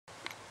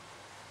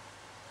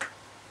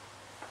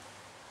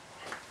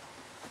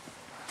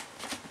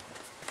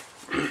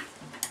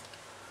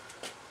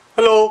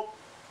Hello,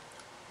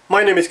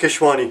 my name is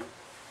Keshwani.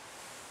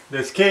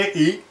 There's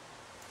K-E-S-H-W-A-N-I,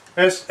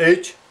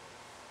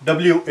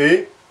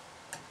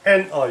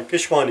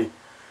 Keshwani.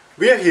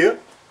 We are here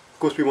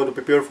because we want to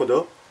prepare for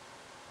the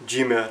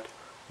GMAT.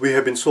 We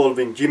have been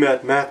solving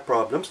GMAT math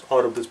problems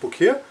out of this book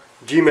here,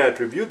 GMAT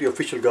Review, the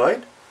official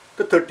guide,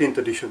 the 13th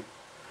edition.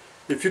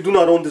 If you do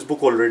not own this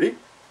book already,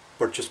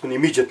 purchase one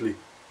immediately.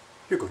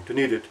 You're going to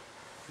need it.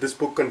 This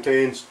book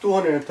contains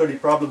 230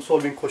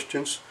 problem-solving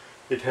questions.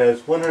 It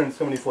has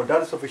 174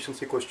 data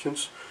sufficiency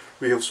questions.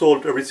 We have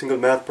solved every single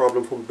math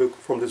problem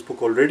from this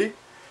book already.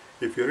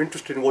 If you're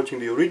interested in watching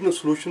the original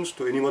solutions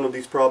to any one of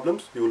these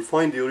problems, you will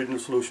find the original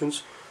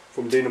solutions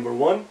from day number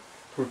 1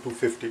 through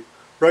 250.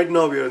 Right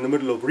now we are in the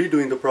middle of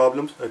redoing the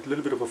problems at a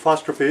little bit of a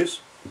faster pace.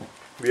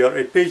 We are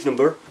at page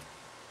number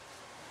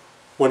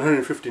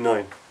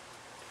 159.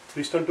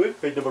 Please turn to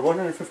it, page number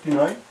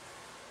 159,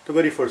 the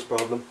very first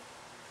problem.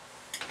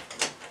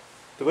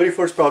 The very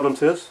first problem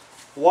says,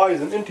 y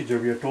is an integer,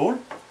 we are told.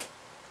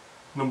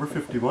 Number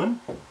 51,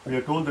 we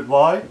are told that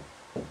y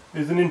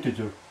is an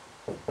integer.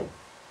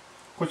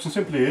 Question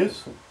simply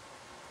is,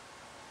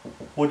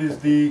 what is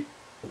the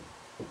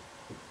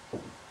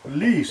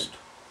least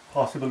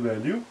possible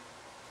value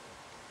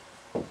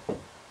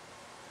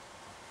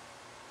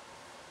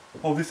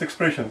of this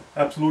expression,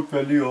 absolute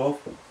value of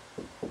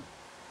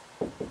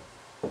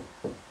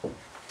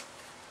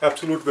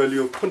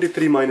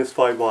 23 minus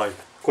 5y.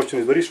 Question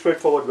is very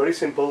straightforward, very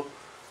simple.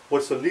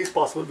 What's the least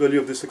possible value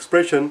of this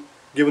expression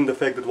given the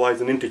fact that y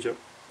is an integer?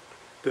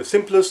 The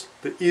simplest,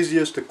 the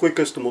easiest, the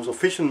quickest, the most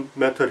efficient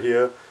method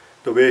here,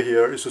 the way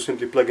here, is to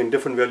simply plug in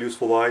different values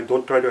for y.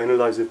 Don't try to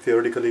analyze it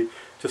theoretically.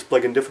 Just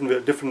plug in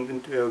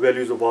different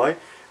values of y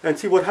and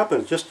see what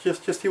happens. Just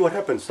see what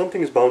happens.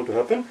 Something is bound to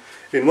happen.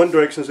 In one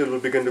direction it will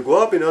begin to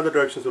go up, in other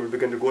directions it will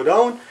begin to go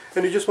down,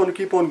 and you just want to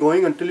keep on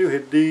going until you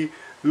hit the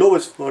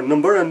lowest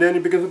number, and then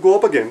it begins to go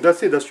up again.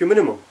 That's it. That's your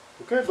minimum.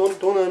 Okay?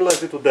 Don't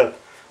analyze it with that.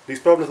 These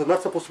problems are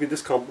not supposed to be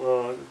these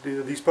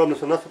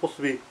problems are not supposed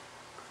to be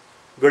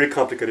very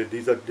complicated.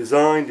 These are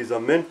designed, these are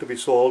meant to be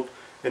solved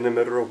in a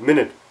matter of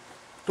minute,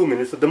 2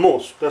 minutes at the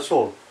most. That's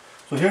all.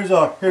 So here's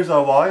our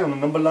y on the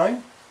number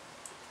line.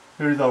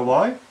 Here is our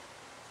y.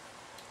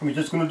 We're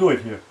just going to do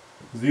it here.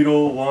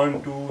 0,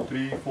 1, 2,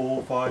 3,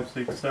 4, 5,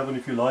 6, 7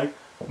 if you like.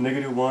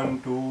 Negative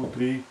 1, 2,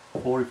 3,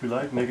 4 if you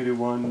like. Negative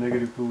 1,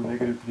 negative 2,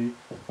 negative 3,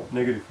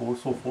 negative 4,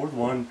 so forth.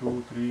 1,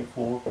 2, 3,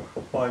 4,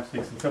 5,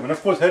 6, and 7.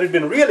 Of course, had it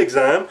been a real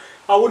exam,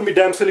 I wouldn't be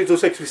damn silly to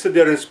actually sit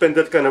there and spend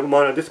that kind of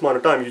this amount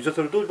of time. You just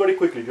have to do it very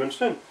quickly. Do you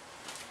understand?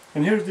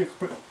 And here's the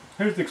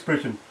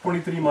expression: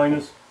 23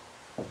 minus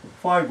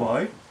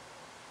 5y,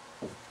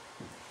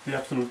 the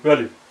absolute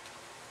value.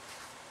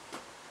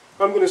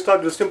 I'm going to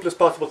start with the simplest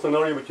possible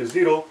scenario, which is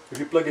 0. If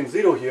you plug in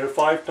 0 here,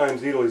 5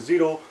 times 0 is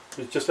 0.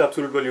 It's just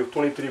absolute value of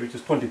 23, which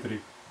is 23.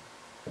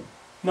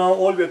 Now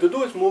all we have to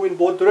do is move in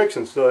both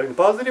directions, in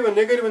positive and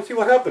negative, and see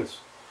what happens.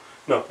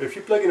 Now if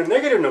you plug in a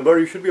negative number,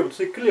 you should be able to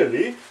see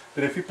clearly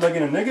that if you plug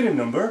in a negative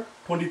number,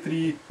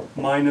 23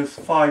 minus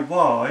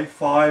 5y, if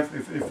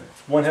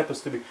y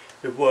happens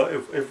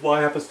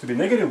to be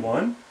negative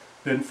 1,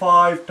 then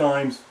 5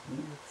 times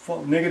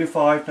negative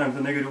 5 times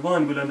the negative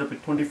 1 will end up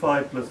at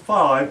 25 plus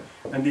 5,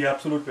 and the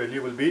absolute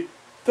value will be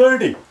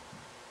 30.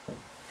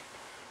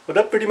 But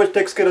that pretty much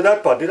takes care of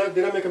that part. Did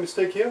I make a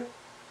mistake here?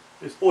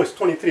 It's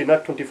 23,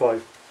 not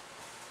 25.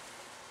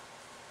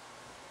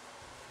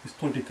 It's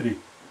 23.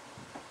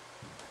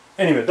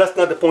 Anyway, that's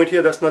not the point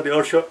here. That's not the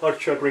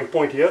earth-shattering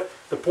point here.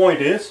 The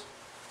point is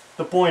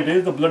the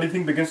bloody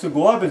thing begins to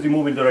go up as you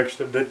move in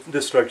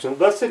this direction.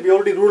 That's it. We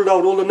already ruled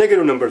out all the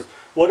negative numbers.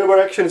 Whatever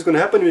action is going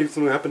to happen, it's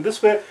going to happen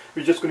this way.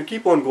 We're just going to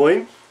keep on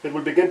going. It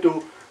will begin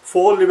to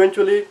fall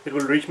eventually. It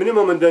will reach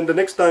minimum, and then the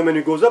next time when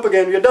it goes up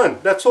again, we are done.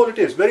 That's all it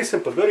is. Very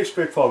simple, very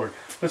straightforward.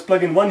 Let's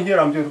plug in 1 here.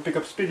 I'm going to pick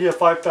up speed here.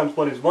 5 times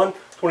 1 is 1.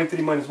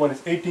 23 minus 1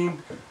 is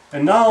 18.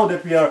 And now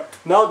that we are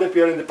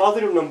in the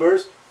positive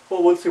numbers,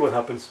 well, we'll see what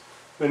happens.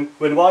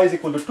 When y is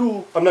equal to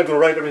 2, I'm not going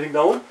to write everything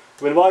down.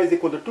 When y is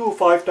equal to 2,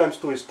 5 times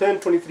 2 is 10.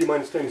 23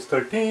 minus 10 is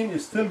 13.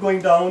 It's still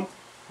going down.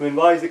 When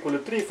y is equal to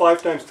 3,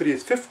 5 times 3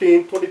 is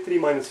 15. 23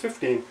 minus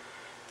 15.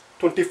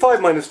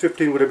 25 minus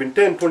 15 would have been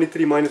 10.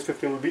 23 minus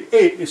 15 would be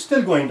 8. It's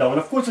still going down.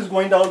 Of course, it's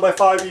going down by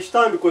 5 each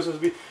time because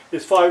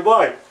it's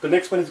 5y. The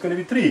next one is going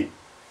to be 3.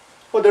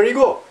 Oh, there you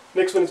go.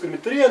 Next one is going to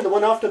be 3, and the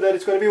one after that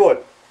is going to be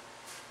what?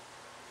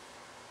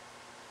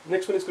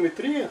 Next one is going to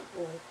be 3.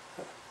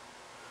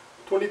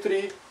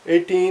 23,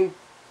 18,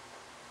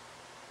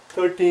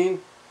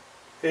 13,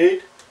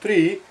 8,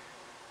 3.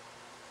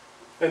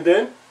 And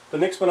then the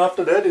next one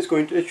after that is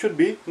going to, it should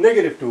be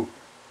negative 2.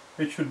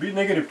 It should be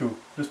negative 2.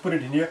 Just put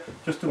it in here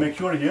just to make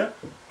sure here.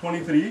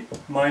 23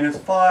 minus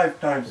 5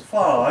 times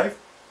 5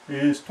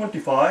 is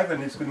 25,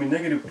 and it's going to be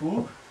negative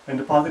 2, and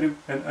the positive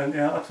and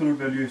absolute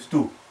value is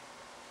 2.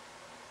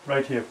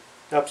 Right here.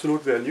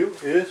 Absolute value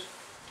is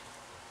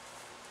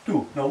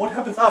 2. Now what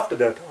happens after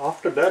that?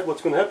 After that,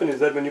 what's going to happen is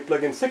that when you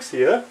plug in 6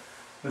 here,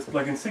 let's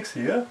plug in 6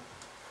 here.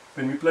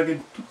 When we plug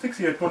in 6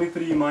 here,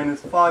 23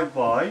 minus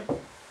 5y,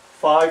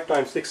 5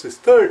 times 6 is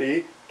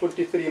 30,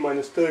 23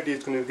 minus 30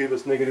 is going to give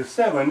us negative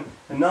 7,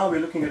 and now we're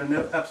looking at an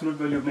absolute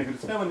value of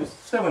negative 7 is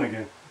 7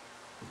 again.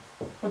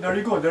 So there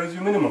you go, there is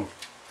your minimum.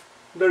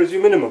 There is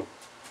your minimum.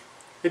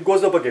 It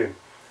goes up again.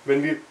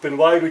 When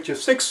y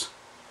reaches 6,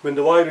 when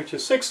the y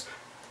reaches 6,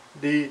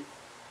 the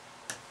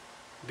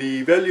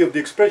value of the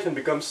expression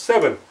becomes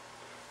 7.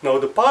 Now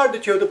the part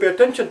that you have to pay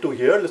attention to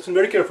here, listen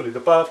very carefully,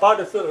 the part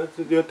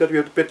that you have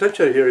to pay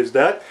attention here is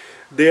that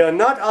they are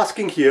not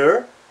asking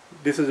here,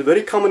 this is a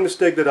very common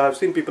mistake that I've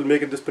seen people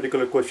make in this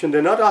particular question,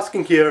 they're not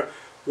asking here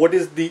what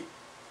is the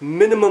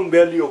minimum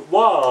value of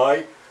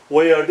y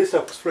where this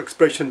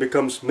expression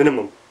becomes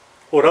minimum.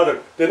 Or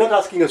rather, they're not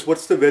asking us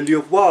what's the value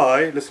of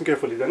y, listen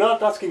carefully, they're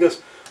not asking us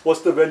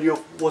what's the value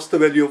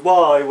of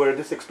y where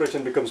this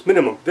expression becomes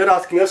minimum. They're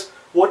asking us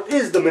what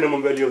is the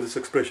minimum value of this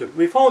expression.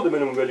 We found the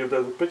minimum value of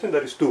the expression,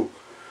 that is 2.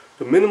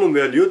 The minimum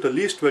value, the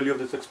least value of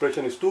this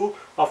expression is 2.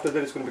 After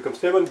that it's going to become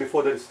 7,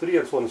 before that it's 3,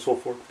 and so on and so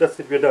forth. That's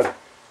it, we're done.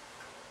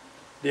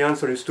 The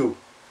answer is 2.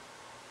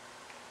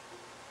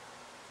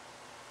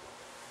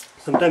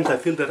 Sometimes I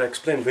feel that I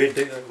explain way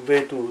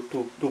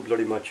too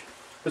bloody much.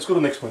 Let's go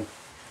to the next one.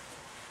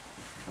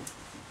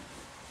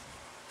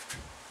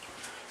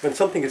 When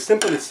something is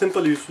simple, it's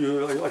simple.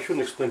 I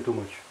shouldn't explain too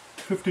much.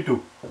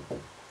 52.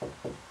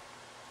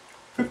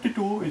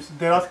 52 is,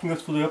 they're asking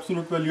us for the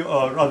absolute value,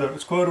 or rather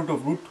square root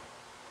of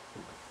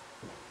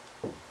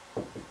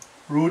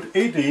root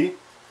 80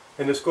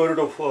 and the square root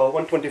of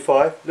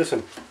 125.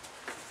 Listen,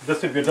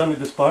 that's it, we're done with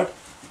this part.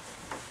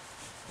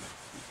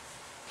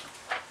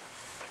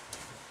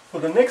 For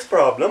the next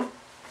problem,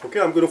 okay,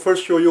 I'm going to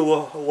first show you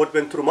what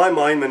went through my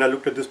mind when I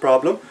looked at this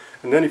problem,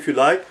 and then if you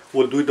like,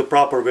 we'll do it the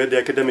proper way, the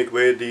academic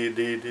way,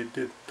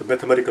 the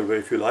mathematical way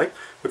if you like.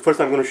 But first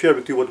I'm going to share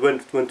with you what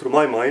went through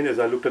my mind as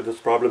I looked at this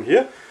problem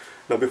here.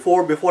 Now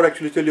before I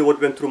actually tell you what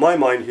went through my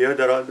mind here,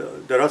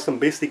 there are some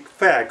basic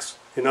facts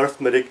in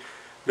arithmetic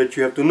that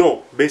you have to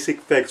know.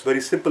 Basic facts,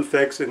 very simple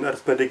facts in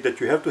arithmetic that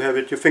you have to have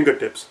at your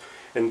fingertips.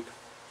 And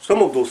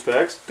some of those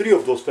facts, 3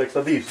 of those facts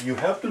are these. You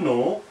have to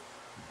know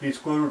the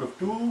square root of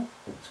 2,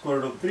 square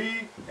root of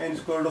 3, and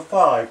square root of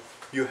 5.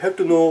 You have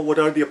to know what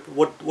are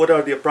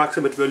the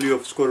approximate value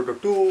of square root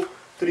of 2,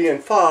 3,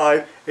 and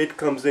 5. It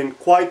comes in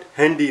quite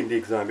handy in the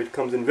exam. It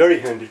comes in very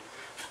handy.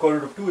 Square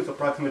root of 2 is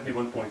approximately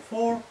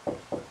 1.4.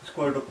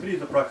 Square root of 3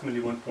 is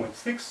approximately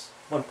 1.6,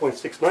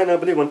 1.69 I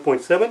believe,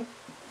 1.7.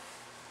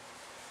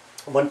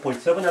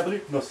 1.7 I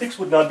believe. No, 6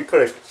 would not be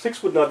correct.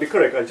 6 would not be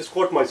correct. I just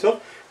caught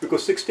myself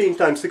because 16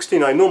 times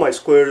 16, I know my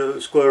square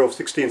of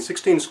 16.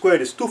 16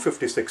 squared is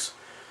 256.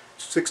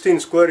 16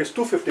 squared is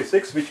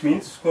 256, which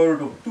means square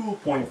root of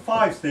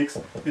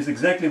 2.56 is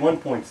exactly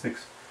 1.6.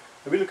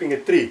 We're looking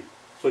at 3,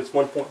 so it's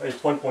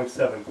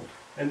 1.7,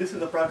 and this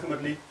is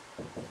approximately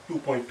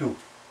 2.2,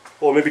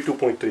 or maybe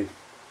 2.3,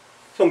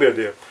 somewhere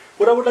there.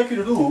 What I would like you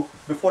to do,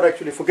 before I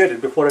actually forget it,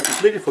 before I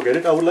completely forget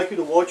it, I would like you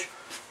to watch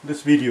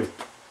this video.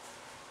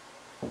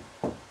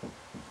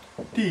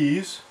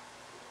 TEAS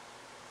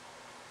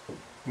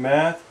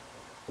Math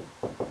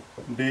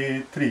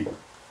Day 3.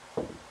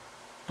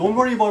 Don't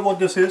worry about what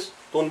this is.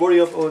 Don't worry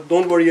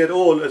at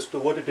all as to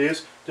what it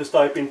is. Just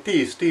type in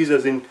TEAS. TEAS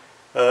as in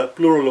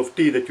plural of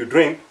tea that you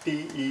drink.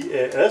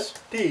 T-E-A-S.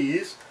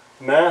 TEAS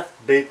Math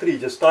Day 3.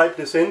 Just type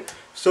this in.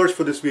 Search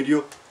for this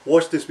video.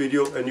 Watch this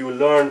video, and you will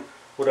learn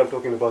what I'm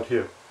talking about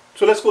here.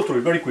 So let's go through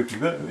it very quickly.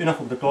 Enough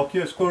of the talk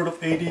here. Square root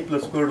of 80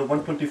 plus square root of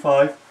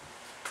 125.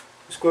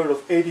 Square root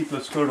of 80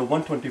 plus square root of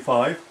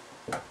 125.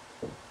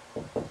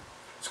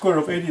 Square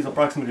root of 80 is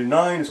approximately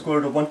 9, square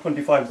root of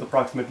 125 is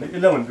approximately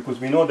 11, because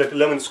we know that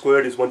 11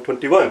 squared is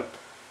 121.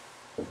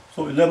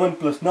 So 11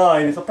 plus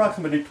 9 is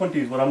approximately 20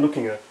 is what I'm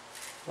looking at.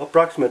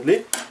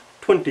 Approximately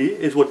 20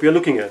 is what we are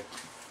looking at.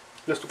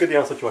 Let's look at the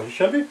answer choices,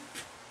 shall we?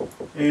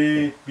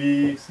 A,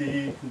 B,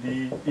 C,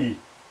 D, E.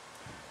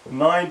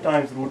 9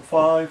 times root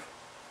 5,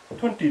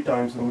 20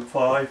 times root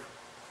 5,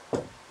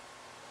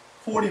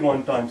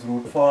 41 times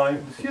root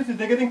 5. Seriously,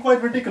 they're getting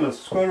quite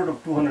ridiculous. Square root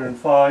of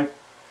 205.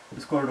 The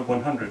square root of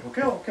 100.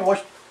 Okay,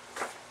 watch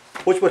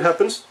what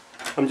happens.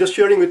 I'm just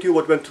sharing with you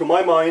what went through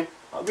my mind.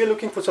 We're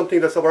looking for something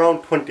that's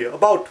around 20,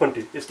 about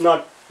 20. It's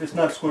not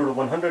square root of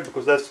 100,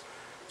 because that's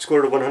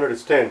square root of 100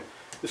 is 10.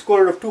 The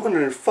square root of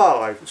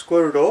 205,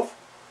 square root of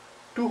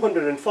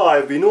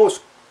 205, we know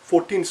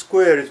 14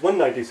 square is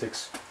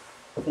 196.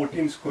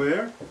 14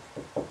 square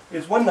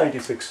is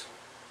 196.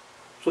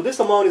 So this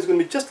amount is going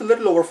to be just a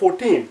little over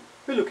 14.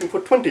 We're looking for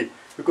 20,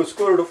 because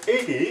square root of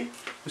 80,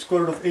 the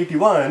square root of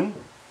 81,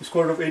 the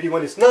square root of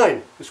 81 is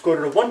 9. The square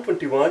root of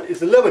 121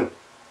 is 11.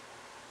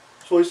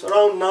 So it's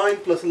around 9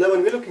 plus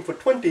 11. We're looking for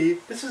 20.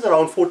 This is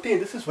around 14.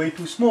 This is way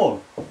too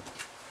small.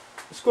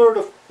 The square root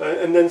of,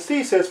 and then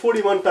C says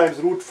 41 times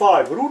root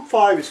 5. Root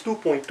 5 is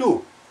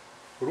 2.2.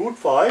 Root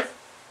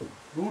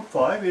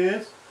 5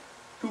 is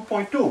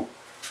 2.2.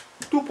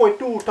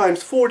 2.2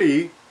 times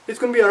 40 is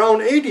going to be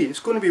around 80. It's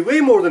going to be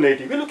way more than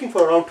 80. We're looking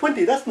for around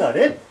 20. That's not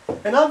it.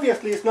 And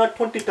obviously it's not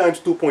 20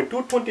 times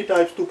 2.2. 20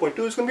 times 2.2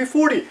 is going to be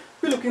 40.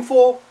 We're looking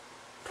for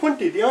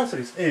 20. The answer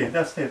is A.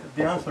 That's it.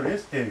 The answer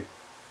is A.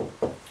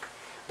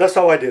 That's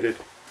how I did it.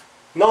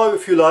 Now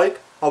if you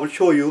like, I will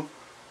show you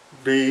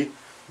I'm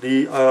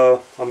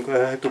going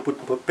to have to put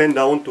a pen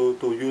down to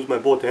use my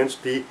both hands,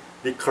 the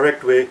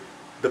correct way,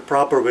 the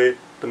proper way,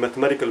 the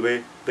mathematical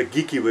way, the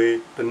geeky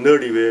way, the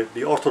nerdy way,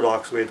 the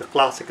orthodox way, the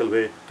classical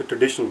way, the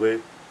traditional way,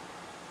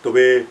 the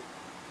way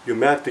your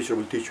math teacher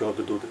will teach you how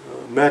to do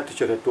math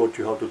teacher had taught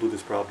you how to do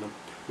this problem,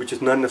 which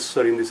is not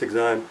necessary in this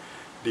exam.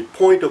 The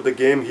point of the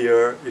game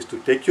here is to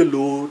take your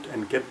loot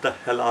and get the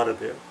hell out of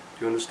there.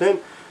 Do you understand?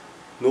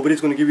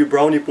 Nobody's going to give you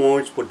brownie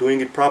points for doing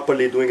it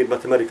properly, doing it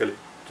mathematically.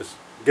 Just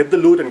get the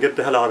loot and get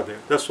the hell out of there.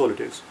 That's all it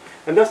is.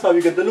 And that's how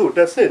you get the loot.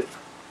 That's it.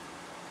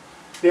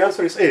 The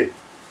answer is A.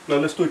 Now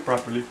let's do it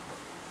properly.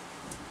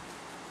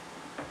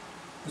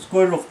 The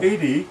square root of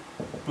 80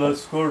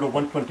 plus square root of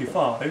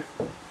 125.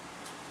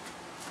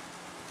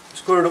 The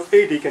square root of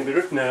 80 can be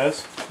written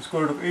as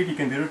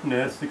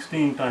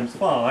 16 times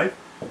 5,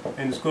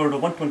 and the square root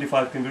of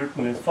 125 can be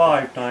written as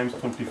 5 times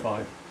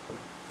 25.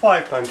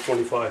 5 times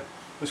 25.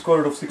 The square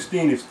root of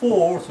 16 is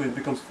 4, so it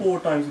becomes 4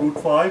 times root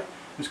 5.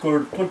 The square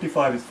root of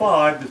 25 is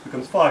 5, this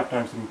becomes 5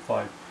 times root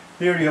 5.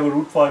 Here you have a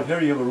root 5,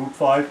 here you have a root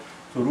 5.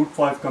 So root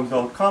 5 comes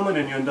out common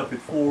and you end up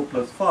with 4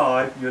 plus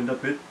 5, you end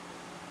up with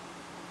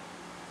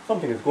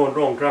something is going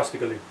wrong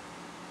drastically.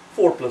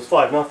 4 plus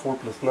 5, not 4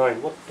 plus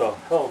 9. What the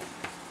hell?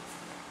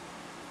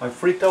 I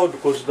freaked out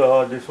because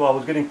so I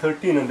was getting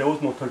 13 and there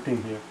was no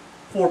 13 here.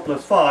 4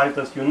 plus 5,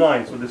 that's your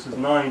 9. So this is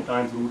 9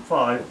 times root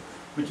 5,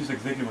 which is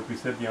exactly what we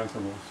said the answer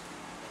was.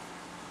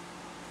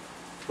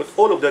 But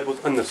all of that was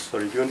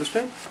unnecessary. Do you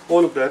understand?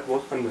 All of that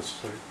was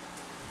unnecessary.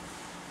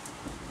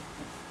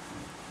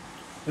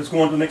 Let's go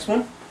on to the next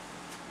one.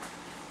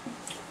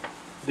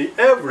 The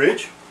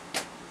average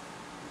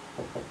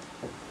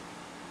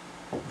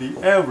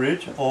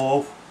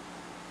of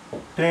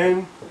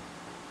 10,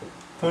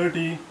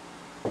 30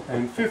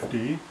 and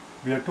 50,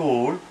 we are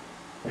told,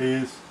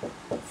 is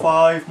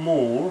 5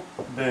 more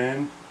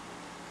than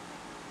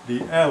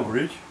the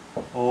average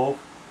of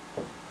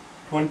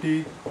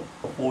 20,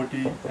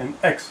 40 and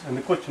x. And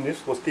the question is,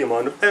 what's the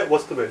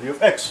value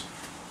of x?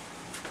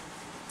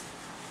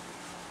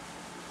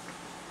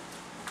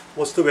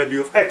 What's the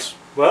value of x?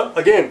 Well,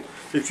 again,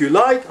 if you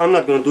like, I'm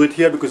not going to do it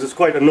here because it's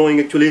quite annoying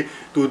actually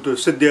to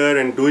sit there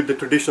and do it the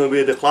traditional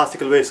way, the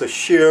classical way. It's a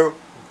sheer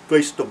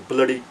waste of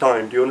bloody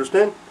time. Do you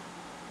understand?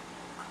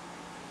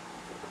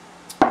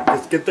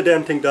 Just get the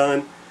damn thing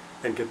done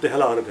and get the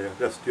hell out of there.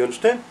 Do you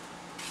understand?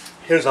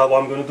 Here's how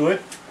I'm going to do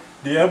it.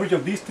 The average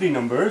of these three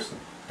numbers,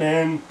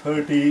 10,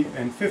 30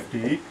 and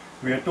 50,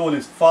 we are told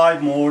is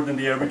 5 more than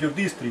the average of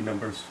these three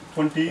numbers,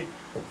 20,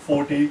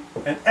 40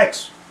 and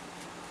x.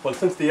 Well,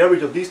 since the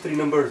average of these three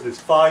numbers is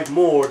 5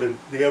 more than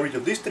the average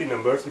of these three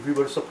numbers, if we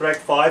were to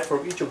subtract 5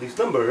 from each of these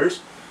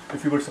numbers,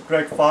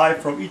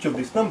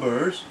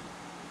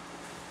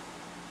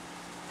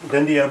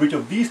 then the average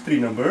of these three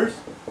numbers,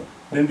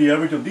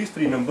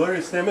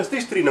 is same as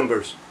these three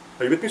numbers.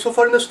 Are you with me so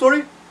far in the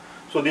story?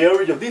 So the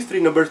average of these three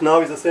numbers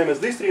now is the same as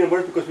these three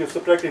numbers because we have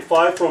subtracted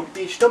 5 from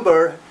each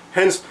number,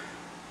 hence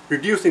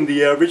reducing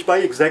the average by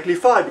exactly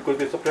 5 because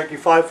we have subtracted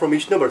 5 from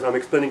each number. I'm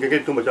explaining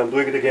again too much, I'm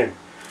doing it again.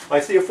 I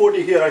see a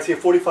 40 here, I see a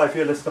 45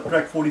 here, let's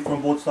subtract 40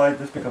 from both sides,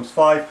 this becomes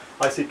 5.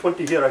 I see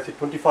 20 here, I see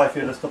 25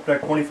 here, let's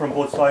subtract 20 from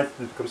both sides,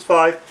 this becomes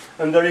 5.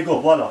 And there you go,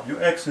 voila,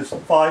 your x is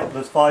 5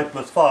 plus 5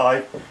 plus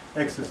 5,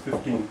 x is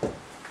 15.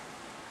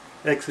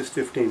 X is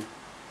 15.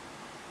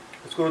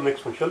 Let's go to the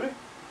next one, shall we?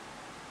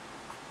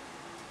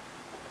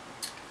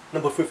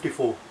 Number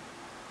 54.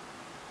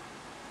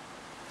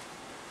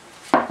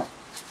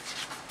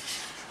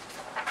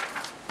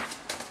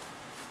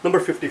 Number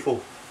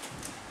 54.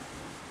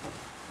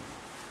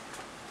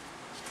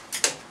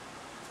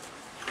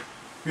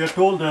 We are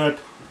told that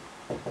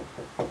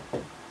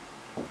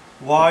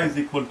y is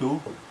equal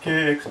to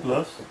kx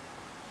plus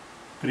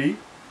 3.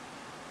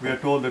 We are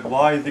told that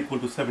y is equal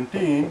to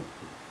 17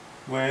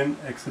 when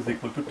x is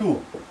equal to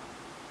 2.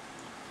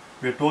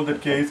 We are told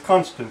that k is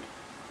constant.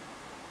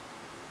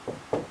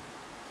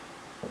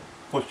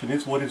 Question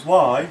is, what is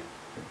y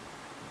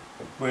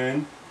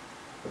when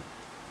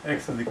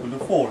x is equal to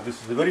 4?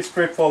 This is a very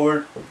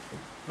straightforward,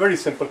 very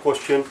simple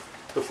question.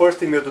 The first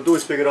thing we have to do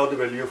is figure out the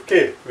value of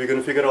k. We're going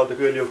to figure out the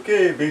value of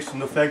k based on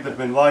the fact that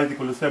when y is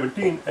equal to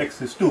 17,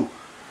 x is 2.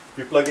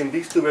 We plug in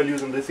these two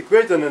values in this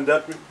equation and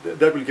that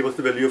will give us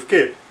the value of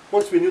k.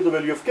 Once we knew the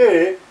value of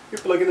k, we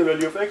plug in the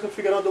value of x and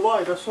figure out the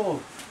y, that's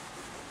all.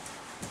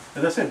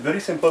 As I said, very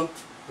simple,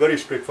 very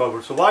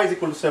straightforward. So y is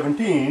equal to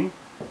 17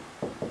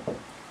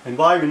 and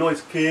y we know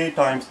is k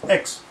times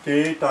x.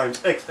 K times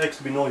x,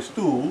 x we know is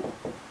 2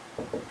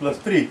 plus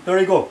 3. There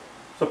you go.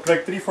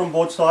 Subtract 3 from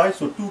both sides,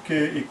 so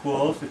 2k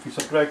equals, if we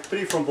subtract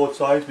 3 from both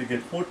sides, we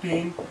get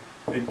 14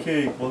 and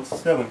k equals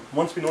 7.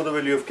 Once we know the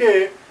value of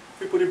k,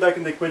 we put it back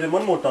in the equation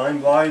one more time.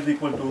 Y is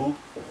equal to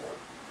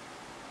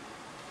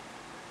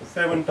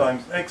 7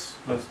 times x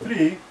plus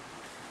 3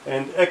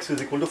 and x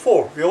is equal to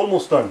 4. We're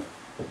almost done.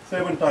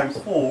 7 times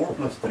 4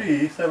 plus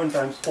 3, 7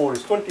 times 4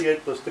 is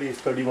 28 plus 3 is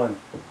 31.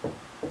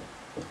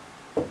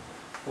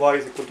 Y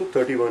is equal to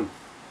 31.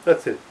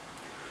 That's it.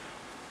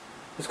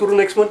 Let's go to the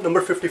next one,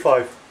 number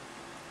 55.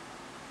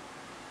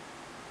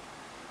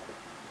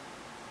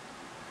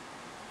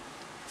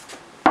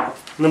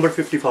 Number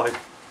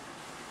 55.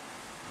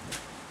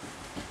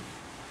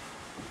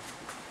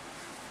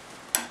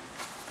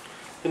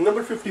 In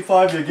number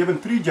 55, we are given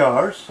three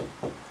jars,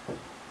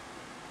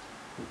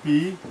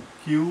 P,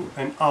 Q,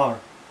 and R.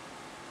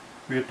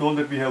 We are told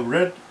that we have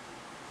red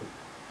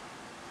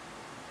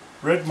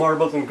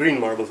marbles and green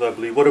marbles, I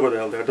believe, whatever the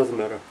hell they are, doesn't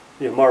matter.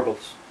 Yeah,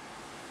 marbles.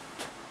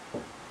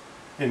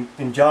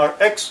 In jar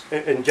X,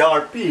 in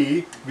jar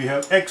P, we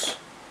have X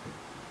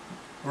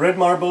red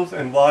marbles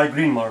and Y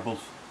green marbles,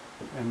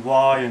 and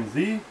Y and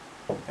Z,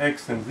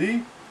 X and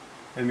Z,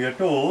 and we are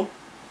told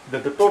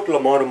that the total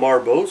amount of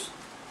marbles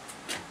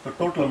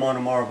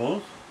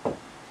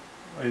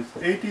is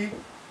 80,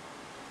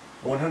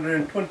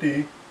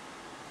 120,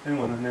 and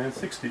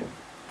 160.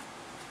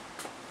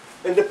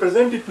 And they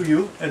present it to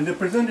you,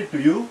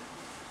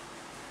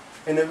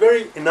 in a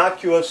very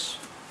innocuous.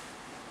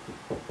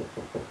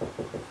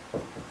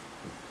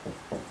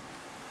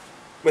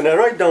 When I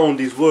write down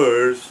these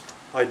words,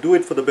 I do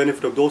it for the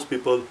benefit of those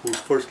people whose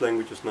first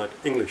language is not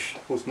English,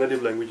 whose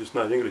native language is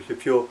not English.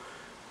 If your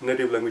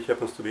native language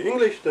happens to be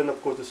English, then of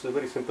course this is a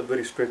very simple,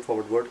 very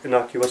straightforward word,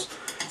 innocuous.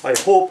 I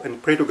hope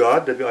and pray to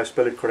God that I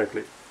spell it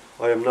correctly.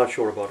 I am not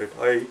sure about it.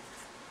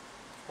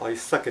 I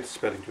suck at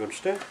spelling, do you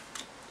understand?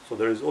 So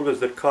there is always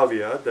that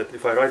caveat that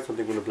if I write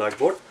something on the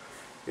blackboard,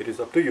 it is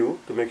up to you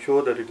to make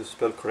sure that it is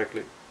spelled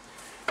correctly.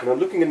 And I'm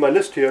looking in my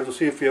list here to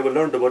see if we ever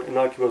learned about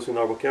innocuous in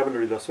our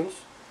vocabulary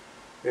lessons,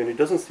 and it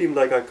doesn't seem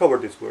like I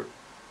covered this word.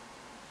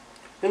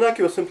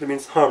 Innocuous simply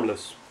means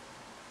harmless.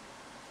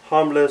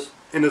 Harmless,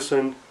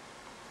 innocent.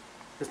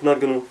 It's not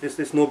gonna.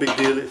 It's no big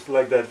deal. It's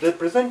like that. They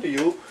present to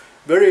you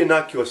very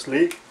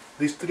innocuously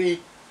these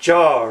three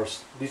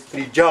jars. These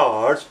three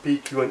jars, P,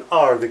 Q, and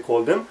R, they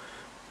call them.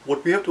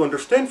 What we have to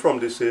understand from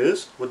this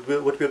is what we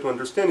have to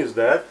understand is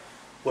that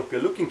what we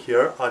are looking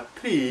here are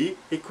three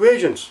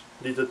equations.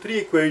 These are three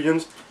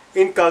equations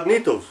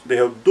incognitos. They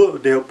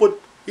have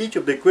put each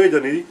of the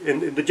equations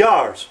in the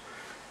jars.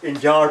 In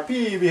jar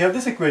P, we have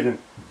this equation.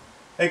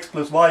 X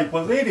plus Y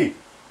equals 80.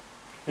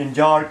 In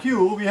jar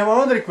Q, we have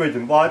another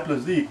equation, Y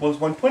plus Z equals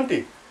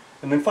 120.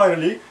 And then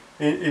finally,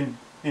 in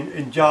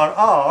jar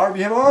R,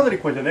 we have another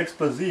equation, X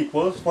plus Z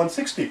equals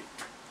 160.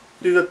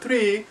 These are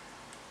three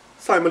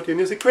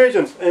simultaneous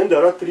equations, and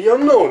there are three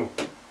unknowns.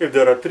 If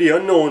there are three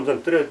unknowns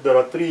and there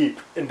are three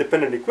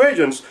independent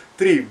equations,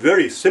 three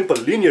very simple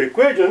linear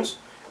equations,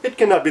 it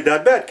cannot be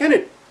that bad, can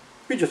it?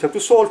 We just have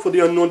to solve for the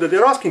unknown that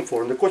they're asking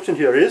for. And the question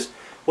here is,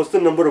 what's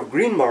the number of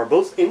green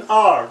marbles in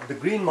R? The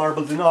green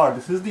marbles in R.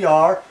 This is the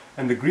R,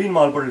 and the green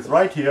marble is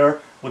right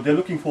here. What they're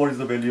looking for is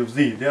the value of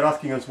Z. They're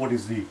asking us, what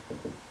is Z?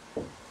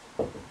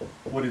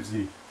 What is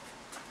Z?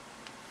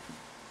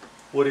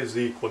 What is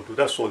Z equal to?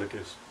 That's all it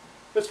is.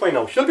 Let's find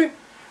out, shall we?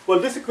 Well,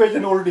 this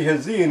equation already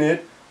has Z in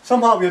it.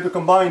 Somehow we have to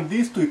combine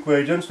these two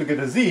equations to get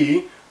a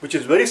Z, which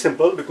is very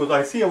simple because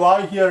I see a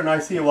Y here and I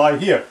see a Y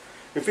here.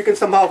 If we can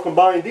somehow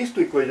combine these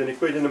two equations,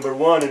 equation number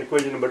 1 and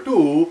equation number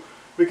 2,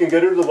 we can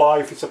get rid of the Y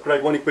if we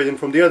subtract one equation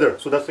from the other.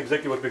 So that's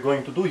exactly what we're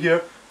going to do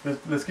here.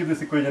 Let's give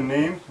this equation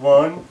names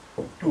 1,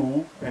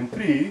 2, and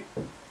 3.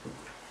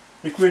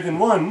 Equation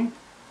 1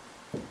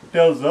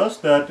 tells us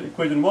that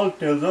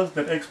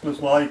X plus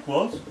Y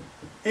equals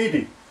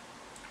 80.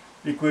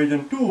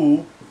 Equation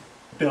 2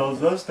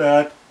 tells us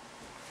that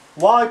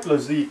Y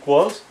plus Z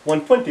equals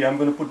 120. I'm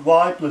going to put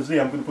Y plus Z.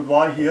 I'm going to put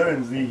Y here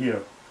and Z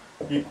here.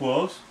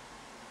 Equals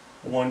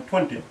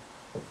 120.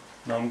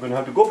 Now I'm going to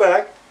have to go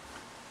back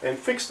and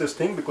fix this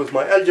thing because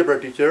my algebra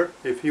teacher,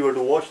 if he were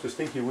to watch this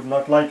thing, he would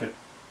not like it.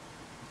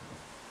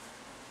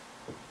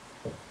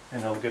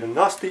 And I'll get a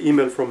nasty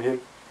email from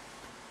him,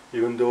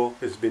 even though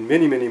it's been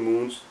many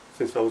moons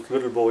since I was a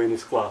little boy in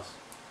his class.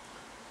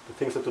 The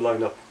things have to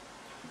line up.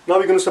 Now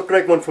we're going to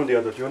subtract one from the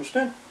other. Do you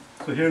understand?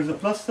 So here's the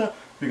plus.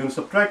 We're going to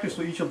subtract it,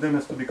 so each of them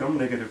has to become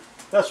negative.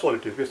 That's all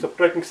it is. We're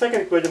subtracting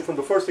second equation from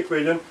the first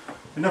equation.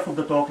 Enough of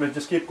the talk. Let's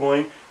just keep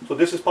going. So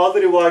this is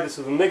positive Y. This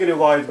is a negative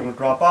Y. It's going to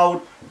drop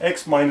out.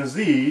 X minus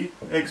Z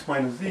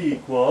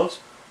equals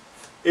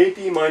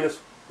 80 minus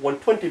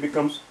 120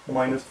 becomes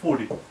minus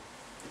 40.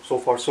 So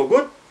far so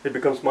good. It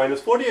becomes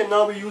minus 40, and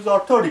now we use our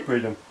third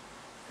equation.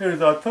 Here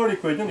is our third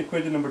equation,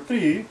 equation number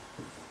 3.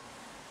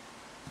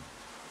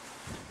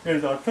 Here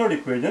is our third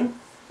equation.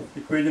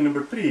 Equation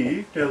number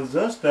 3 tells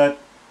us that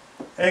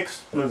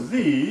X plus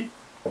Z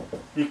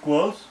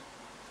equals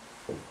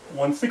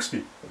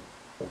 160.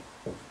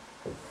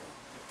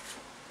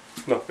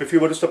 Now, if we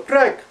were to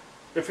subtract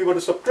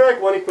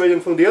one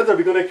equation from the other,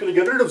 we're going to actually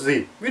get rid of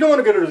Z. We don't want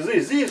to get rid of Z.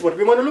 Z is what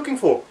we want to looking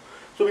for.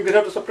 So we're going to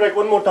have to subtract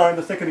one more time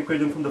the second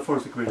equation from the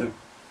first equation.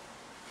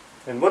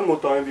 And one more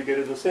time we get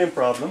it the same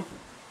problem.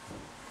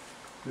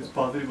 This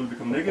positive will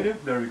become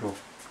negative. There we go.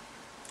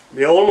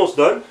 We are almost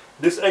done.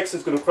 This X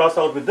is going to cross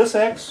out with this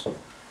X.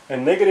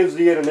 And negative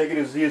Z and a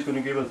negative Z is going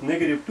to give us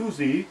negative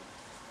 2Z.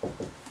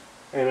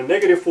 And a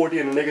negative 40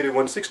 and a negative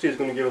 160 is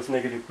going to give us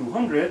negative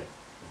 200.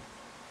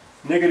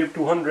 Negative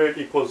 200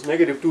 equals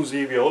negative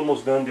 2Z. We are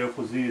almost done.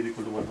 Therefore, Z is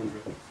equal to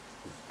 100.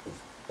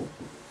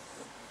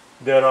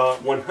 There are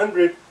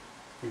 100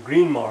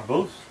 green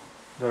marbles.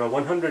 There are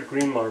 100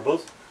 green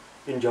marbles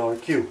in jar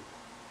Q.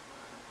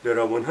 There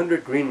are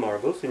 100 green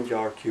marbles in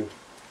jar Q.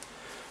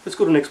 Let's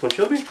go to the next one,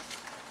 shall we?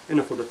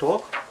 Enough for the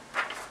talk.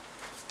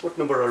 What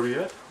number are we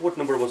at? What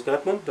number was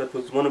that one? That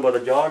was one about a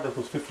jar, that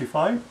was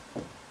 55.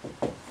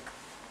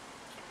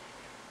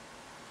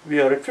 We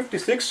are at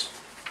 56.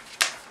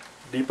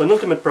 The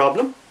penultimate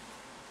problem.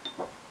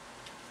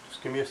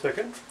 Just give me a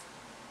second.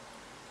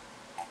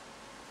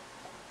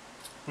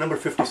 Number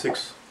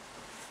 56.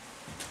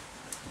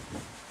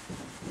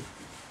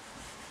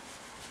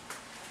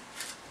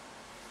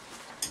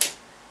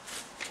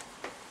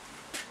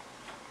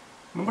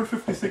 Number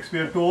 56, we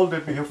are told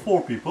that we have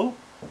 4 people.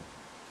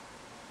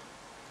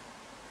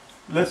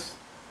 Let's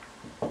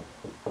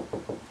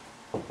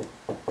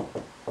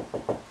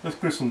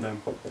christen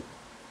them.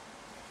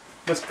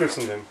 Let's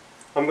christen them.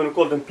 I'm going to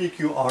call them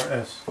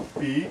PQRS.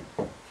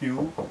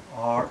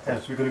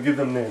 PQRS. We're going to give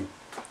them name.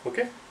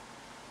 Okay?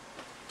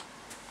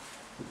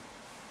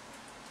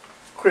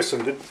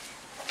 Christened.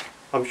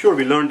 I'm sure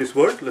we learned this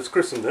word. Let's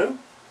christen them.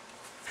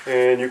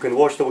 And you can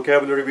watch the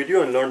vocabulary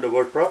video and learn the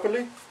word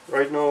properly.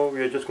 Right now we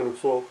are just going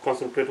to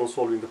concentrate on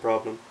solving the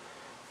problem.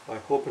 I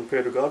hope and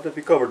pray to God that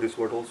we cover this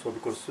word also,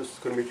 because this is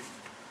going to be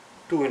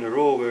 2 in a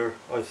row where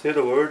I say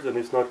the words and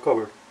it's not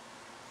covered.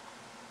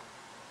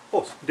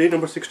 Oh, day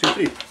number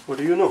 63. What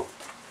do you know?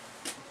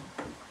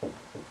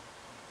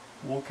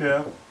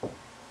 Vocab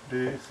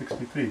day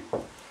 63.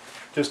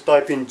 Just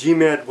type in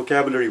GMAT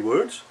vocabulary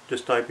words.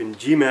 Just type in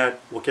GMAT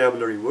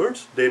vocabulary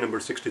words, day number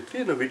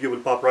 63, and the video will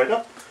pop right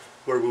up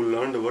where we will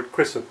learn the word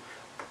christen.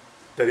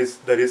 That is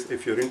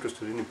if you're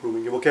interested in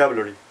improving your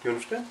vocabulary. Do you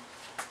understand?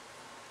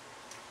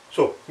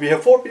 So, we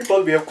have 4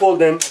 people, we have called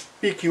them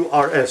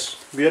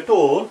PQRS. We are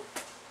told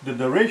that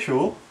the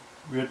ratio,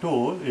 we are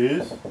told,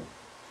 is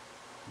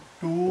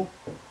 2,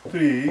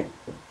 3,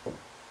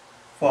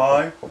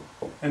 5,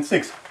 and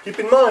 6. Keep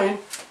in mind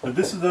that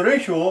this is the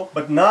ratio,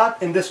 but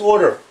not in this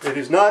order. It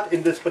is not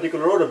in this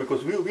particular order,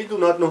 because we do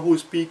not know who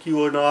is P,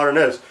 Q, and R, and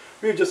S.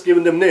 We have just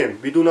given them name.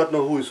 We do not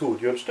know who is who.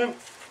 Do you understand?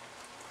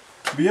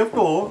 We have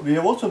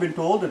also been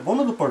told that one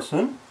of the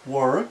person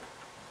worked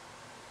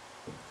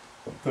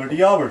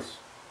 30 hours.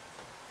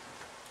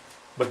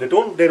 But they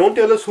don't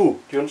tell us who.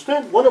 Do you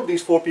understand? One of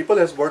these 4 people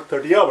has worked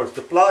 30 hours.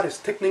 The plot is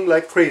thickening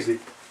like crazy.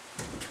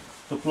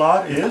 The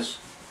plot is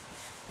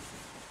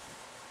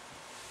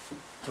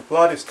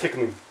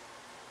thickening.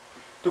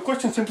 The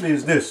question simply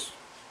is this: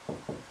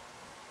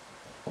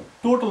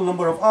 total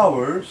number of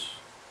hours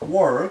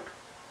worked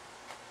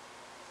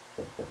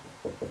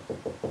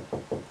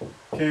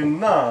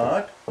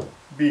cannot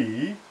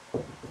be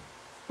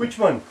which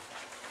one?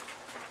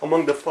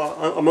 Among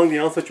the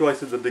answer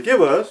choices that they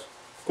give us,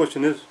 the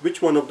question is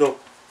which one of the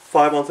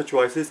 5 answer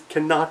choices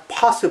cannot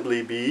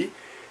possibly be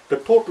the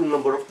total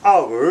number of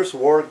hours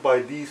worked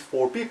by these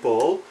 4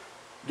 people,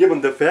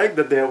 given the fact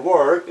that they have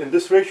worked in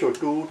this ratio,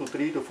 2 to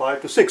 3 to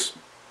 5 to 6.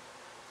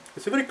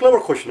 It's a very clever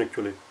question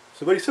actually.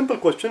 It's a very simple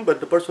question, but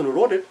the person who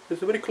wrote it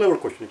is a very clever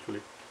question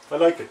actually. I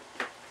like it.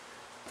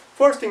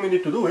 First thing we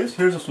need to do is,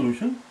 here's a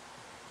solution.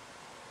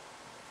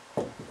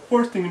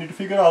 First thing we need to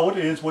figure out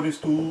is what is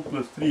 2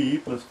 plus 3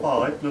 plus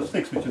 5 plus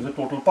 6, which is the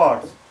total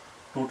parts.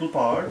 Total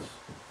parts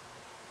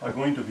are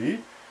going to be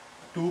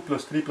 2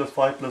 plus 3 plus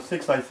 5 plus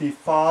 6. I see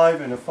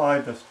 5 and a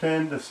 5, that's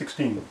 10, that's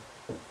 16.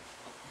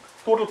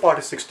 Total part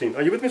is 16.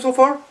 Are you with me so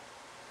far?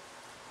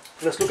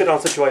 Let's look at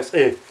answer choice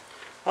A.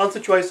 Answer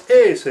choice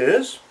A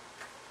says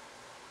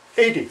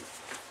 80.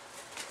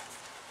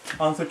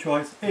 Answer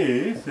choice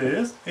A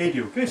says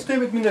 80. Okay, stay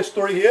with me in the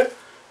story here,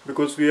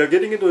 because we are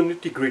getting into the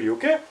nitty-gritty.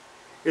 Okay,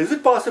 is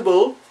it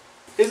possible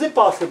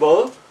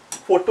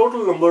for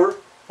total number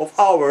of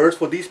hours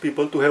for these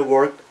people to have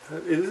worked?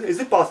 Is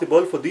it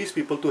possible for these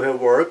people to have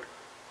worked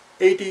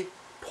 80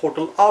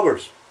 total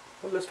hours?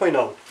 Well, let's find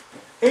out.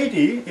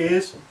 80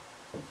 is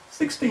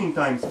 16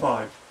 times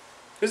 5,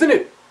 isn't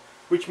it?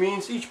 Which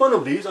means each one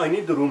of these, I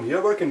need the room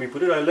here. Where can we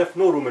put it? I left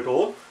no room at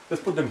all.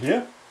 Let's put them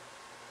here.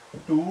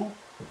 2,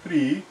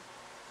 3,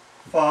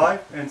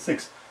 5, and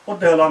 6. What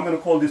the hell? I'm going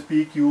to call this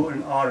P, Q,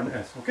 and R, and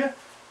S. Okay?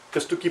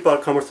 Just to keep our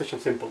conversation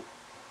simple.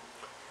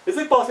 Is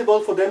it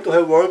possible for them to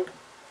have worked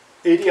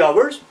 80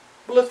 hours?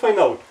 Well, let's find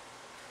out.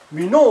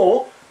 We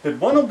know that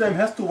one of them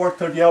has to work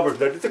 30 hours.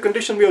 That is the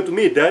condition we have to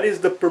meet. That is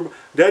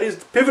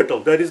pivotal.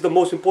 That is the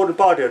most important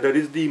part here. That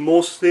is the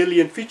most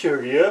salient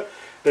feature here.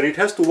 That it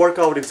has to work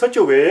out in such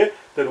a way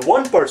that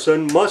one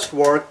person must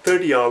work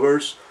 30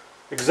 hours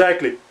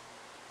exactly.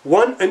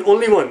 One and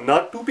only one.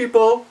 Not 2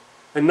 people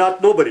and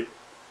not nobody.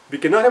 We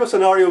cannot have a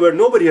scenario where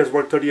nobody has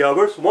worked 30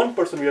 hours. One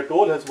person, we are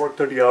told, has worked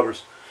 30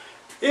 hours.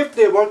 If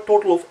they work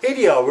total of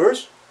 80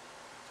 hours,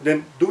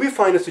 then do we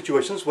find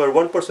situations where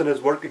one person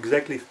has worked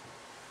exactly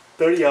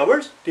 30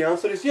 hours? The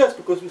answer is yes,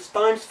 because it's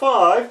times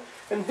 5,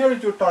 and here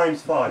is your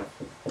times 5.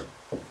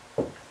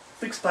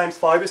 6 times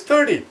 5 is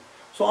 30.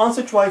 So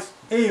answer choice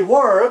A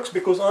works,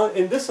 because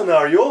in this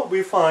scenario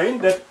we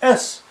find that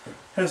S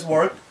has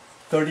worked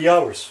 30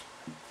 hours.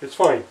 It's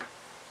fine.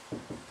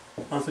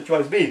 Answer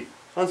choice B.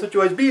 Answer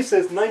choice B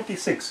says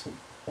 96.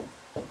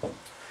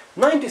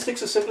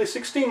 96 is simply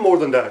 16 more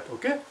than that.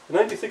 Okay?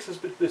 96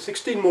 is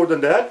 16 more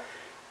than that.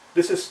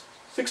 This is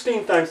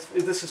 16 times,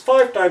 this is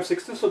 5 times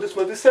 16, so this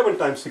must be 7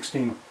 times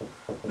 16.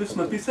 This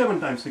must be 7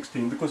 times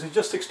 16 because it's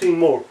just 16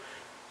 more.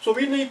 So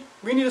we need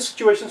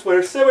situations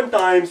where 7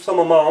 times some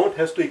amount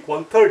has to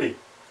equal 30.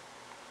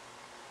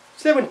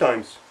 7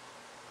 times.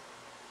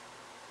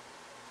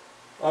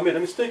 I made a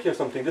mistake here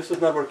something. This is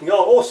not working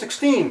out. Oh,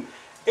 16.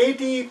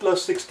 80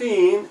 plus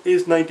 16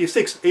 is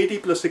 96. 80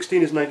 plus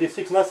 16 is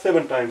 96, not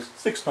 7 times,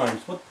 6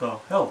 times. What the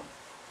hell?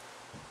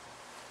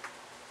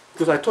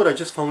 Because I thought I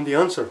just found the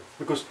answer.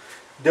 Because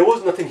there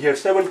was nothing here.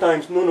 7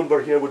 times no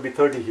number here would be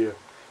 30 here.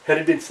 Had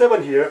it been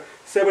 7 here,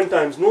 7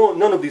 times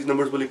none of these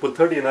numbers will equal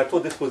 30, and I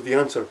thought this was the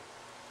answer.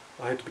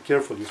 I had to be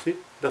careful, you see.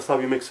 That's how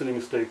you make silly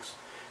mistakes.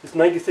 It's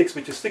 96,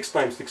 which is 6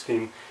 times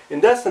 16.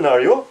 In this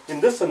scenario,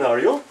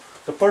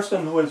 the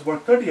person who has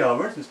worked 30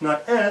 hours is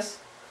not S.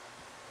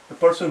 The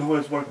person who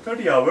has worked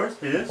 30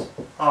 hours is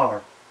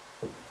R.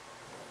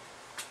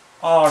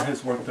 R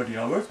has worked 30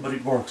 hours, but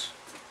it works.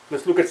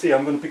 Let's look at C.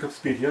 I'm going to pick up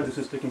speed here. This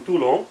is taking too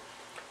long.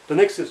 The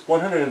next is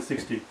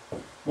 160.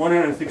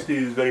 160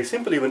 is very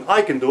simple. Even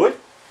I can do it.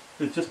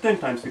 It's just 10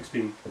 times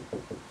 16.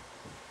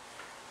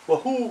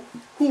 Well, who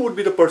would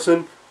be the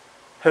person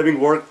having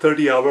worked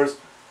 30 hours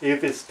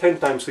if it's 10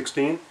 times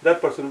 16? That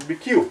person would be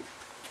Q.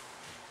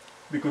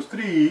 Because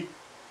 3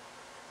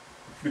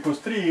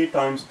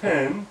 times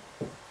 10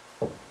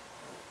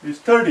 is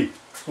 30.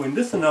 So in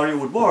this scenario it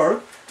would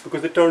work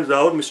because it turns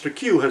out Mr.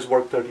 Q has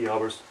worked 30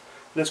 hours.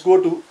 Let's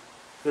go to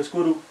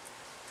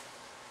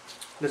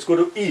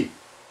E.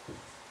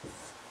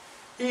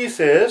 E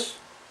says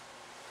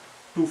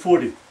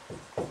 240.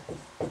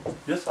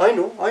 Yes, I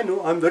know,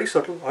 I'm very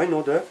subtle, I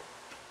know that.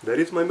 There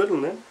is my middle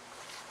name.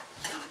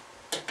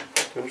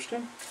 You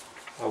understand?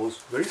 I was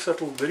very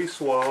subtle, very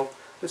suave.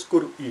 Let's go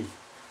to E.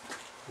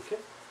 Okay?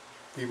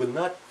 We will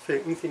not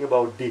say anything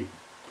about D.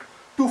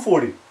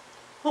 240.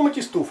 How much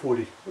is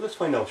 240? Well, let's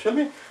find out, shall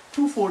we?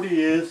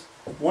 240 is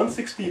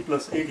 160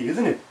 plus 80,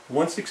 isn't it?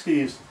 160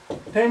 is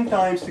 10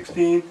 times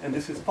 16, and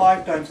this is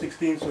 5 times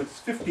 16, so it's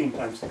 15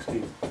 times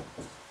 16.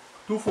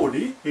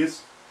 240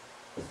 is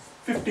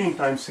 15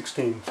 times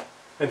 16.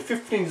 And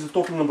 15 is the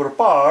total number of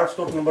parts.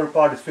 Total number of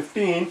parts is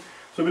 15.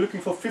 So we're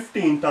looking for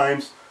 15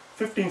 times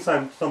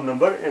some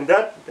number, and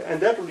that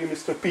will be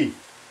Mr. P.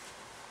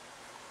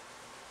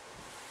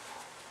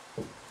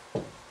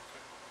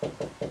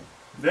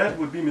 That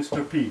would be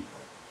Mr. P.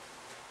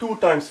 2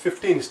 times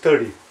 15 is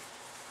 30.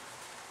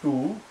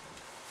 2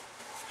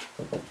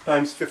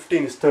 times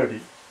 15 is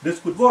 30.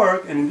 This would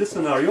work, and in this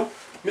scenario,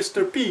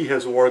 Mr. P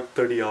has worked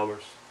 30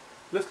 hours.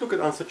 Let's look at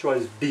answer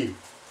choice D.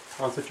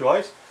 Answer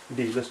choice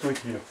D. Let's do it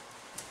here.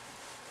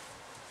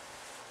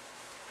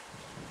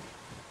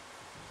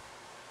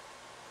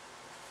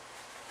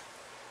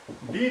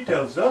 D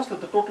tells us that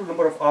the total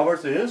number of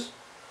hours is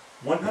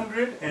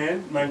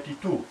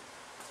 192.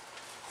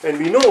 And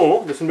we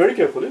know, listen very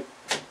carefully,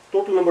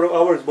 total number of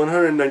hours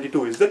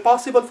 192. Is that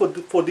possible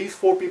for these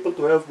 4 people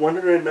to have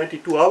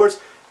 192 hours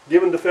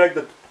given the fact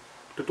that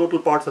the total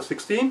parts are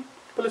 16?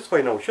 Well, let's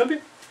find out, shall we?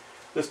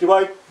 Let's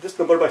divide this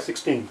number by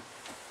 16.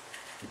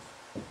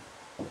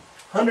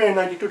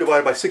 192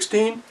 divided by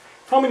 16.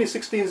 How many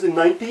 16s in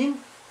 19?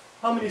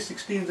 How many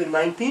 16s in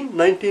 19?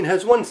 19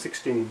 has 1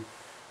 16.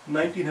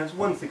 19 has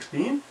 1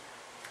 16.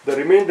 The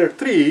remainder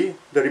 3,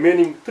 the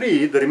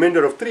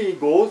remainder of 3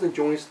 goes and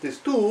joins this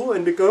 2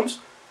 and becomes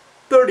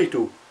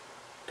 32.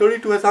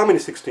 32 has how many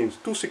 16s?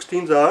 2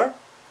 16s are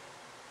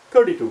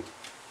 32.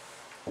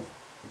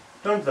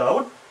 Turns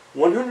out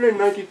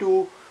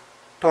 192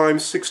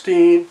 times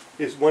 16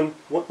 is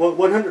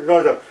 100,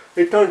 rather,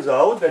 it turns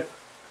out that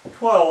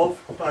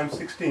 12 times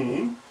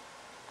 16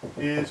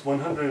 is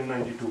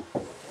 192.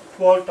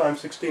 12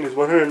 times 16 is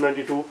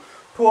 192.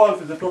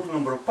 12 is the total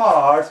number of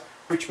parts,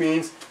 which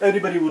means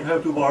everybody would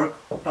have to work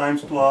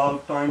times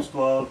 12, times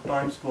 12,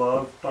 times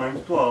 12,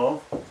 times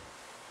 12.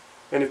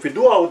 And if we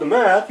do out the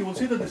math, you will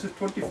see that this is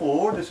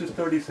 24, this is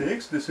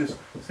 36, this is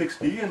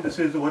 60, and this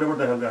is whatever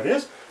the hell that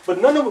is. But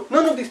none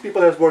of these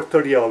people has worked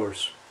 30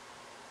 hours.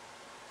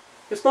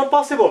 It's not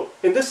possible.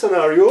 In this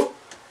scenario,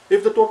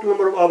 if the total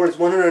number of hours is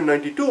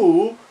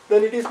 192,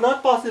 then it is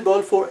not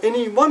possible for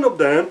any one of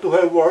them to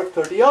have worked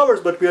 30 hours.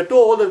 But we are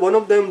told that one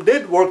of them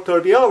did work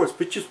 30 hours,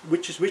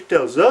 which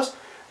tells us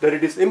that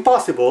it is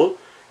impossible.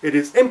 It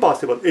is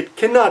impossible. It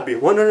cannot be.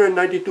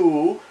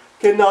 192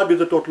 cannot be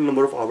the total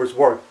number of hours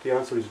worked. The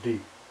answer is D.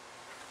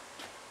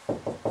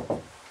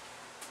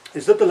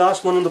 Is that the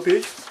last one on the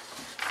page?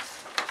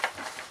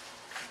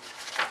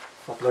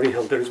 Oh, bloody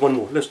hell, there is one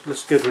more.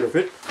 Let's get rid of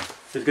it.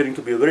 It's getting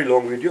to be a very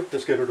long video.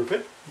 Let's get rid of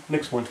it.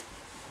 Next one.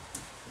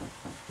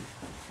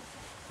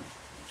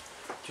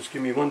 Just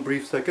give me one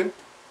brief second.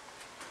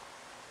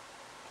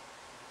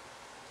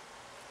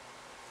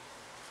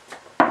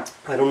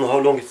 I don't know how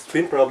long it's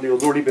been. Probably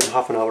it's already been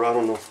half an hour. I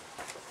don't know.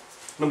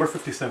 Number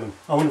 57.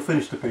 I want to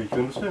finish the page. You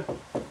understand?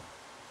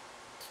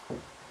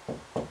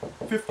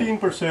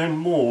 15%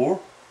 more.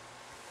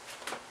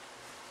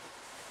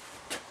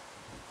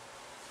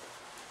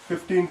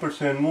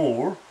 15%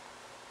 more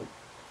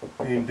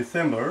in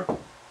December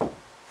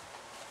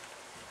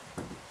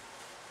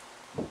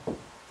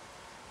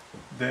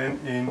than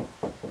in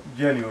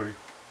January.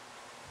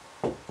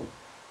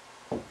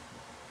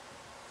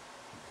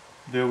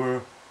 There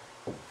were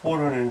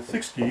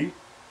 460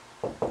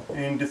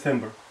 in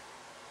December.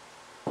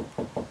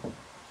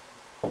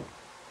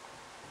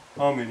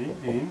 How many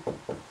in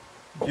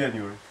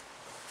January?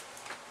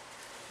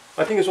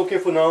 I think it's okay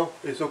for now.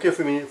 It's okay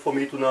for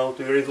me to now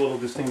to erase all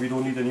of this thing. We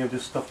don't need any of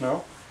this stuff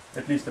now.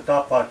 At least the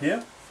top part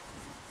here.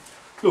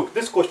 Look,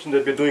 this question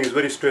that we're doing is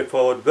very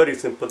straightforward, very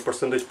simple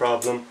percentage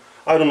problem.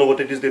 I don't know what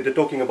it is that they're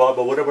talking about,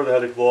 but whatever the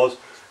hell it was,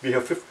 we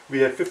had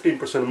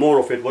 15% more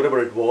of it, whatever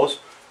it was,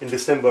 in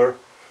December.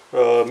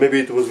 Maybe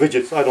it was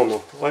widgets. I don't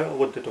know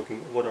what they're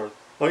talking. What are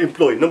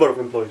number of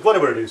employees,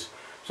 whatever it is.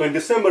 So in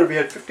December we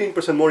had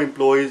 15% more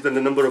employees than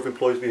the number of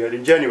employees we had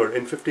in January.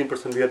 In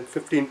 15% we had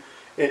 15.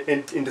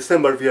 In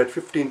December we had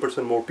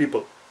 15% more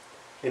people.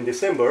 In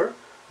December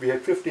we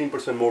had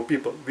 15% more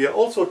people. We are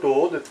also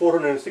told that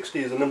 460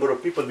 is the number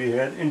of people we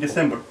had in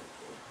December.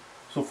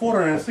 So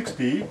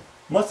 460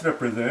 must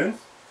represent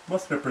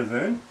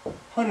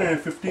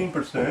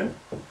 115%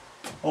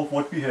 of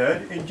what we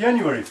had in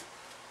January.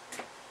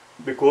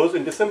 Because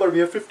in December we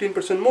have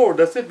 15% more.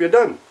 That's it, we're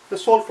done.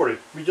 Let's solve for it.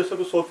 We just have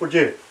to solve for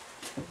J.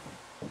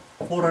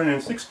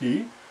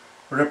 460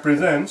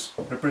 represents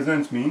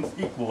means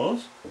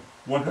equals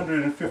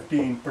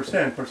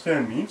 115%.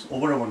 Percent means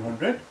over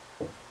 100.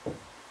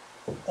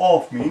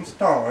 Of means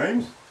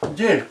times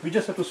J. We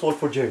just have to solve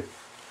for J.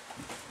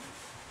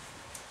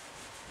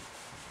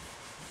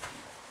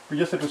 We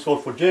just have to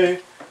solve for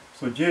J.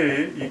 So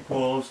J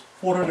equals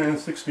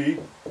 460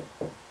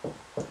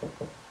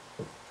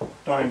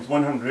 times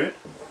 100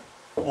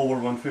 over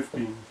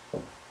 115.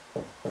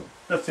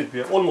 That's it.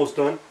 We are almost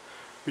done.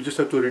 We just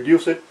have to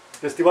reduce it.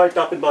 Let's divide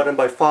top and bottom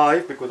by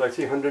 5 because I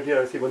see 100 here,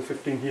 I see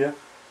 115 here.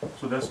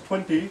 So that's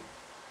 20.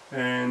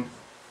 And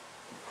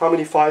how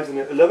many 5s in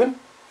it? 11?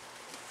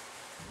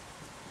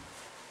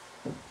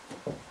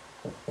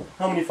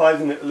 How many 5s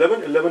in it?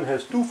 11? 11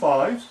 has 2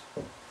 5s.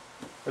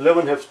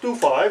 11 has 2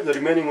 5s. The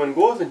remaining one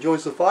goes and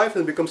joins the 5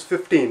 and becomes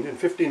 15. And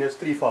 15 has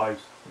 3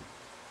 5s.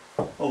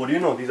 Oh, what do you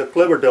know? These are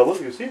clever doubles,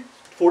 you see?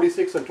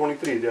 46 and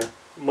 23, they are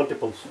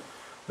multiples.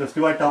 Let's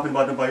divide top and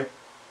bottom by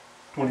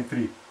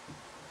 23.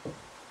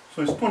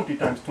 So it's 20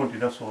 times 20,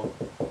 that's all.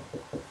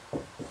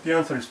 The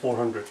answer is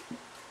 400.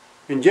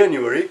 In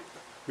January,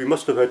 we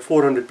must have had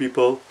 400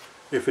 people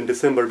if in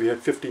December we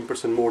had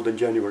 15% more than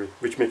January,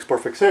 which makes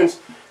perfect sense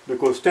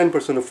because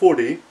 10% of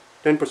 40,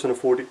 10% of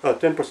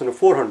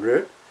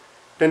 400,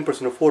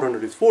 10% of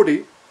 400 is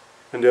 40,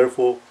 and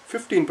therefore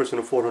 15%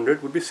 of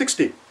 400 would be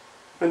 60.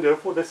 And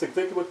therefore that's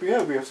exactly what we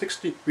have. We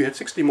had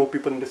 60 more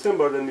people in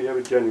December than we have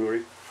in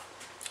January.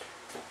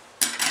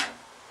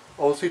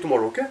 I'll see you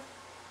tomorrow, okay?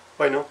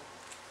 Bye now.